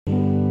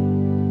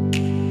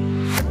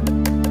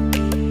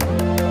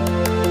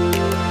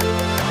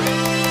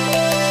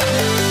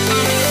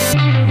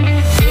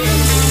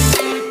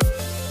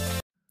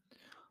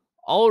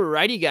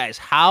Alrighty, guys,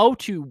 how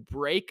to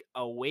break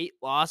a weight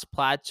loss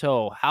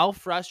plateau. How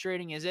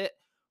frustrating is it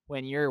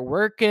when you're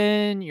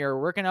working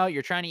out,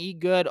 you're trying to eat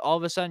good, all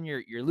of a sudden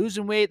you're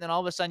losing weight, then all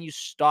of a sudden you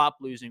stop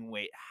losing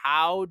weight.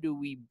 How do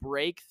we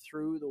break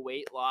through the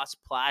weight loss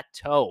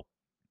plateau?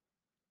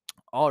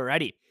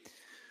 Alrighty.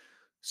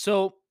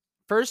 So,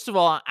 first of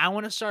all, I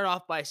want to start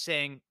off by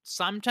saying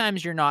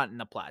sometimes you're not in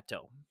a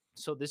plateau.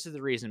 So, this is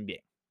the reason being.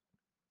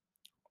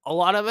 A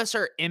lot of us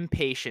are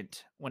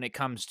impatient when it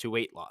comes to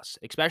weight loss,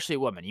 especially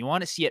women. You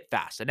want to see it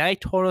fast, and I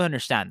totally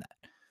understand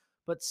that.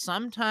 But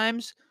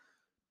sometimes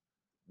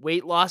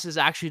weight loss is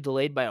actually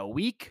delayed by a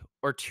week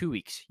or 2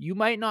 weeks. You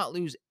might not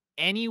lose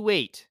any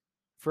weight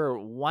for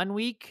 1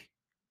 week,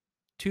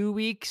 2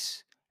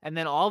 weeks, and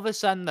then all of a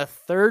sudden the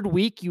third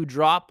week you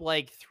drop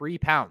like 3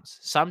 pounds.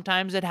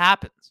 Sometimes it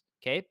happens,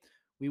 okay?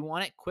 We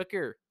want it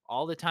quicker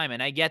all the time,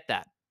 and I get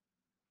that.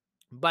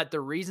 But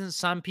the reason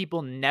some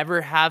people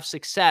never have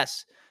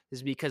success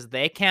is because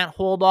they can't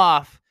hold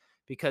off,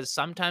 because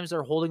sometimes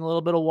they're holding a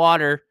little bit of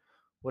water,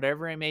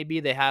 whatever it may be.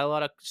 They had a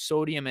lot of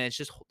sodium and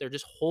they're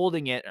just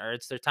holding it, or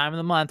it's their time of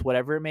the month,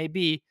 whatever it may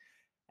be,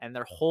 and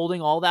they're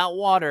holding all that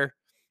water.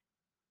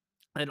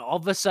 And all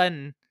of a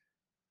sudden,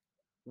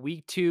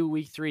 week 2,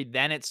 week 3,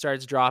 then it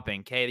starts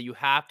dropping. Okay. You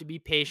have to be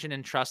patient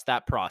and trust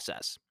that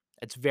process.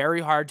 It's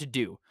very hard to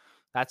do.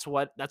 That's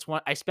what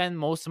I spend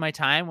most of my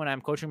time when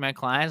I'm coaching my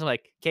clients. I'm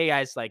like, okay,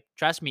 guys, like,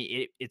 trust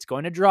me, it's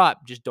going to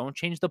drop. Just don't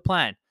change the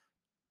plan.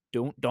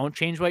 Don't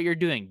change what you're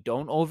doing.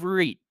 Don't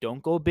overeat.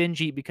 Don't go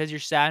binge eat because you're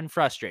sad and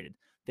frustrated.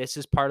 This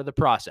is part of the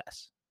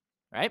process.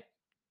 Right?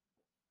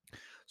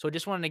 So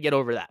just wanted to get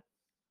over that.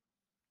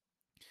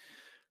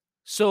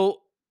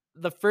 So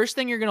the first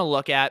thing you're going to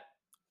look at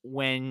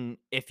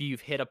if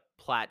you've hit a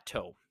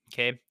plateau,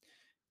 okay?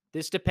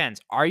 This depends.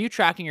 Are you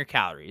tracking your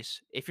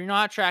calories? If you're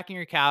not tracking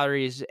your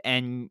calories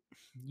and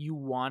you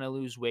want to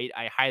lose weight,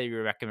 I highly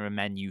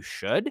recommend you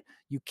should.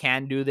 You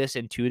can do this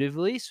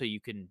intuitively, so you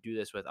can do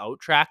this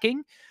without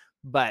tracking.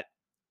 But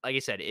like I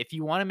said, if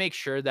you want to make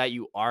sure that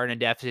you are in a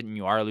deficit and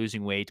you are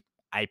losing weight,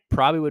 I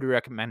probably would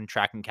recommend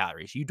tracking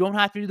calories. You don't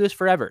have to do this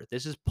forever.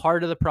 This is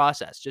part of the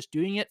process. Just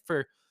doing it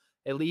for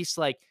at least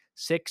like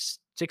six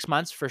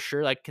months for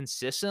sure, like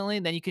consistently,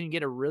 then you can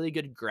get a really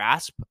good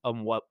grasp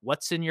on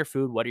what's in your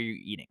food, what are you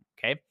eating.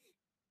 Okay.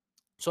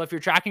 So if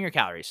you're tracking your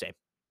calories, say,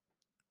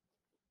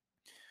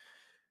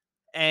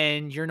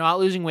 and you're not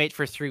losing weight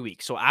for 3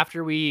 weeks. So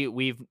after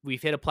we've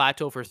hit a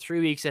plateau for 3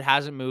 weeks, it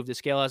hasn't moved, the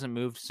scale hasn't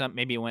moved,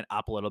 maybe it went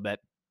up a little bit.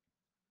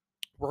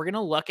 We're going to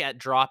look at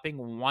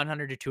dropping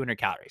 100 to 200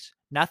 calories.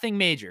 Nothing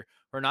major.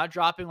 We're not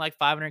dropping like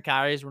 500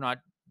 calories. We're not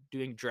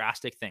doing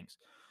drastic things.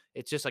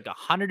 It's just like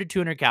 100 to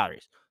 200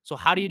 calories. So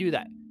how do you do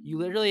that? You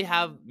literally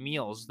have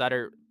meals that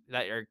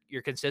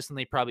you're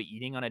consistently probably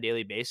eating on a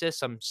daily basis,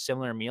 some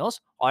similar meals.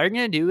 All you're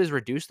going to do is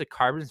reduce the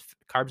carbs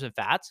and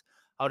fats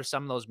out of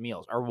some of those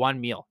meals, or one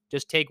meal.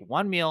 Just take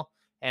one meal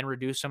and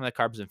reduce some of the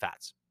carbs and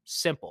fats.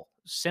 Simple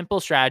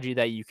strategy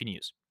that you can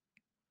use.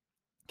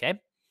 Okay.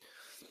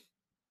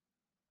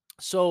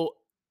 So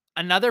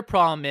another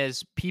problem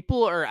is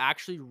people are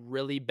actually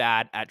really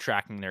bad at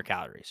tracking their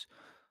calories.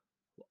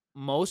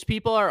 Most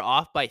people are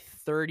off by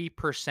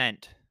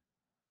 30%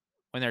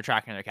 when they're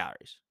tracking their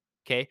calories.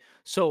 Okay.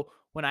 So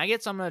when I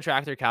get someone to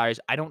track their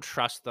calories, I don't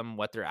trust them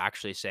what they're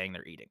actually saying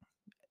they're eating.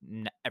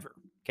 Never.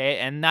 Okay.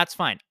 And that's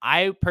fine.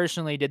 I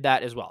personally did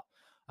that as well.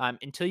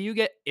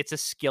 It's a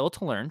skill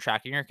to learn,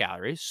 tracking your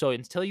calories. So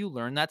until you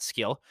learn that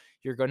skill,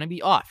 you're going to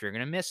be off. You're going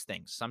to miss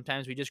things.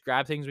 Sometimes we just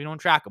grab things, we don't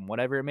track them,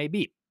 whatever it may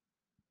be.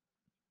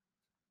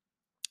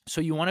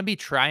 So you want to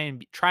try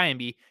and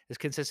be as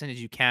consistent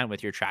as you can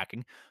with your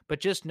tracking, but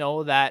just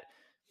know that,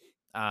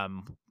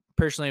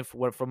 personally,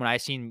 from what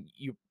I've seen,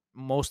 you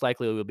most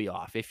likely will be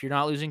off. If you're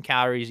not losing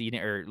calories eating,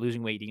 or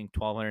losing weight eating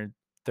 1,200,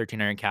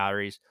 1,300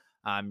 calories,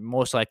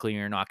 most likely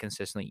you're not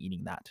consistently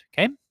eating that.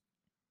 Okay.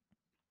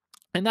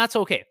 And that's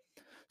okay.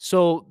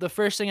 So the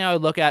first thing I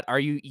would look at, are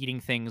you eating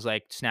things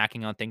like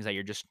snacking on things that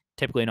you're just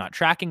typically not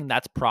tracking?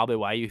 That's probably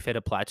why you've hit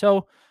a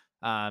plateau.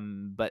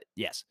 But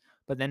yes.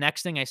 But the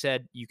next thing I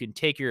said, you can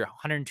take your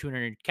 100,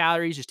 200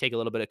 calories, just take a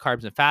little bit of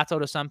carbs and fats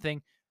out of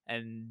something,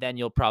 and then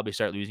you'll probably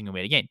start losing your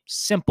weight again.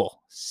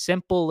 Simple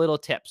little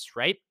tips,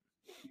 right?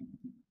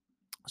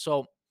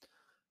 So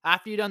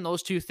after you've done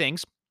those two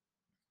things,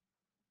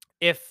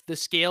 if the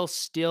scale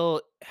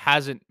still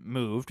hasn't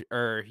moved,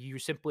 or you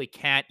simply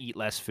can't eat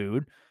less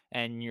food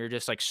and you're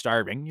just like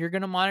starving, you're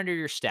going to monitor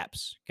your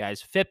steps.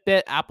 Guys,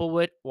 Fitbit,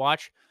 Apple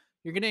Watch,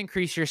 you're going to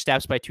increase your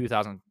steps by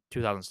 2,000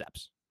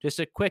 steps. Just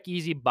a quick,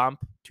 easy bump,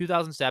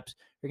 2,000 steps.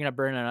 You're going to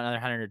burn another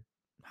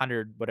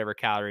 100 whatever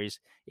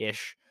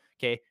calories-ish,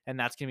 okay? And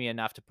that's going to be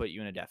enough to put you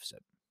in a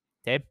deficit,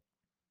 okay?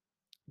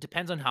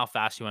 Depends on how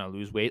fast you want to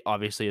lose weight,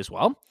 obviously, as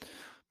well.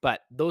 But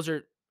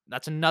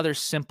that's another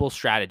simple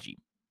strategy.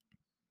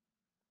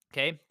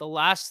 Okay.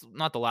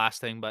 Not the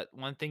last thing, but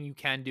one thing you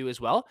can do as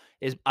well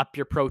is up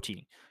your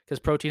protein, because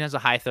protein has a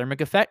high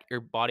thermic effect. Your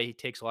body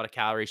takes a lot of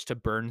calories to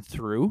burn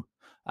through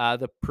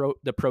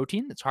the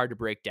protein. It's hard to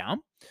break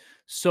down.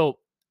 So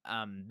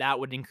That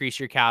would increase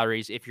your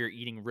calories. If you're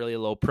eating really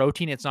low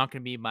protein, it's not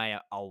going to be by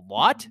a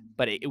lot,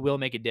 but it will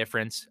make a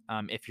difference.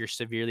 If you're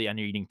severely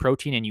under eating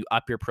protein and you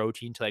up your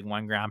protein to like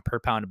 1 gram per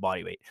pound of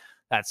body weight,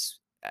 that's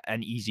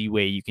an easy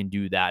way you can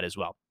do that as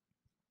well.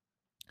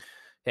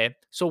 Okay.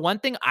 So one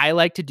thing I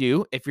like to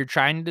do if you're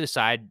trying to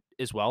decide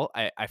as well,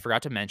 I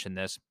forgot to mention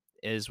this,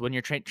 is when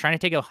you're trying to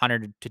take out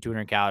 100 to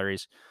 200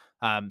 calories,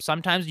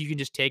 sometimes you can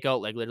just take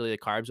out like literally the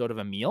carbs out of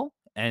a meal,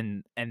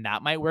 and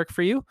that might work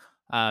for you.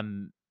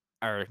 Um,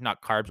 or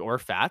not carbs or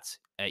fats,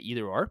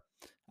 either or.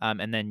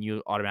 And then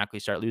you automatically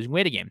start losing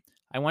weight again.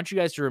 I want you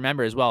guys to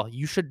remember as well,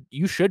 you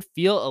should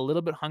feel a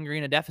little bit hungry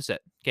in a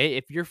deficit. Okay.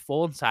 If you're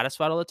full and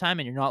satisfied all the time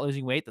and you're not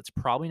losing weight, that's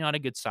probably not a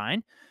good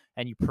sign.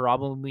 And you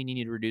probably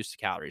need to reduce the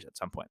calories at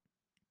some point.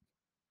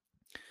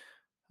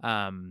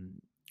 Um,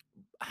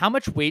 how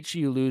much weight should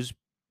you lose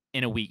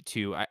in a week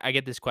too? I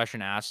get this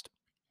question asked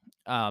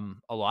a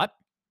lot.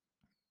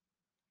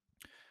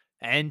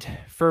 And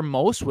for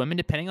most women,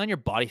 depending on your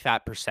body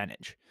fat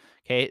percentage,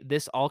 okay,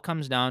 this all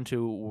comes down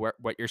to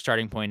what your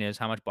starting point is,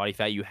 how much body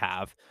fat you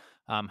have,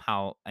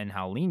 how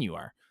lean you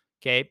are.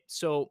 Okay,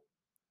 so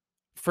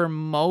for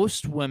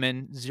most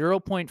women,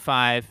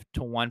 0.5 to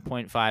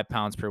 1.5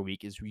 pounds per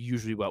week is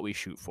usually what we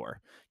shoot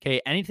for.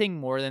 Okay. Anything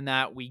more than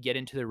that, we get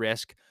into the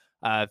risk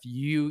of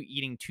you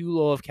eating too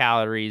low of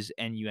calories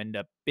and you end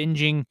up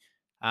binging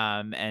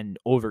and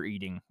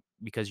overeating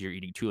because you're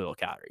eating too little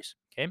calories.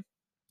 Okay.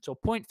 So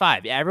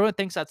 0.5. Yeah, everyone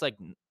thinks that's like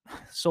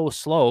so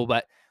slow,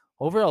 but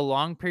over a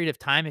long period of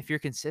time, if you're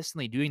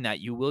consistently doing that,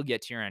 you will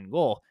get to your end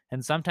goal.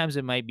 And sometimes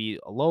it might be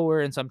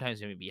lower and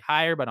sometimes it may be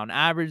higher, but on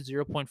average,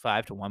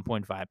 0.5 to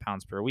 1.5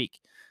 pounds per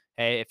week.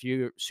 Hey, if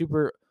you're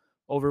super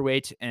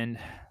overweight and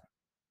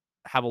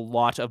have a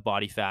lot of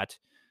body fat,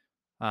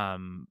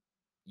 um,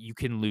 you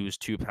can lose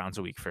 2 pounds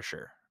a week for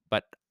sure.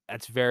 But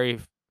that's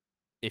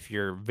if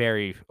you're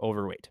very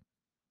overweight.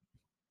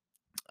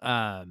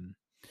 Um,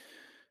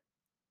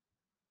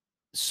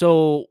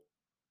 so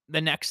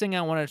the next thing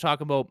I want to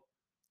talk about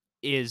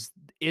is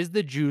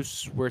the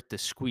juice worth the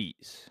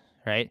squeeze,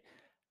 right?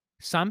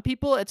 Some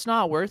people, it's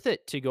not worth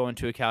it to go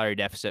into a calorie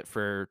deficit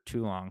for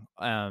too long.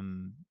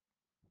 And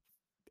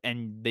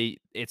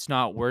it's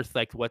not worth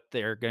like what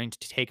they're going to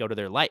take out of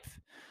their life,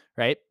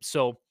 right?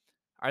 So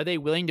are they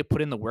willing to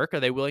put in the work? Are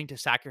they willing to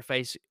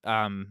sacrifice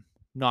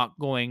not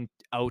going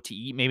out to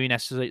eat maybe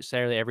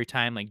necessarily every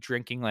time, like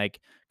drinking like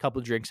a couple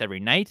drinks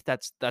every night?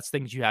 That's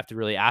things you have to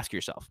really ask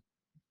yourself.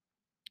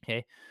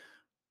 Okay.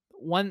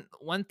 One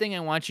thing I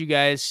want you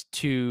guys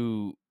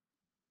to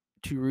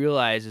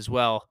realize as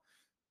well,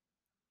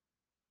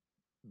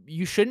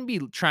 you shouldn't be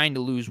trying to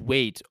lose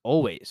weight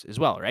always as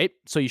well, right?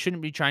 So you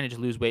shouldn't be trying to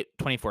lose weight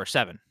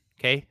 24/7.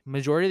 Okay.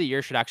 Majority of the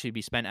year should actually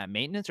be spent at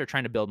maintenance or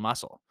trying to build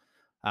muscle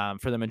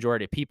for the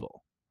majority of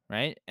people,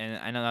 right? And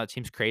I know that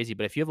seems crazy,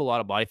 but if you have a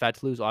lot of body fat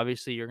to lose,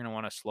 obviously you're going to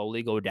want to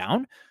slowly go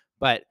down.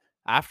 But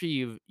after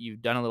you've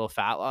done a little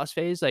fat loss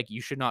phase, like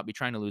you should not be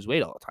trying to lose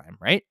weight all the time,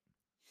 right?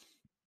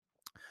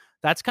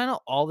 That's kind of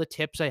all the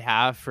tips I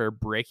have for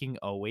breaking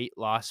a weight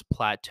loss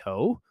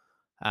plateau.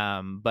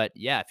 But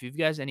yeah, if you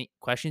guys any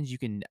questions, you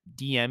can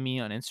DM me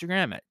on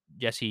Instagram at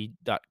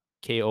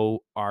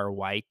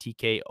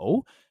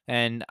jesse.korytko,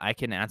 and I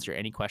can answer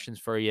any questions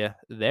for you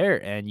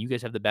there. And you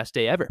guys have the best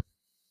day ever.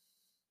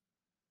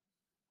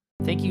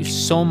 Thank you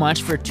so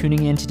much for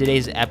tuning in to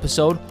today's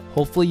episode.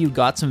 Hopefully you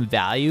got some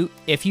value.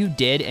 If you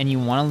did and you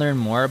want to learn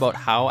more about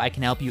how I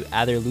can help you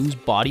either lose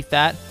body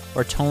fat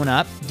or tone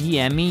up,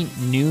 DM me,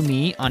 new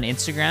me on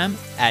Instagram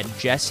at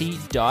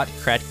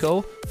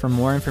jesse.kretko for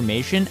more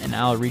information, and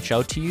I'll reach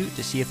out to you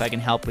to see if I can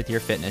help with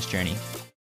your fitness journey.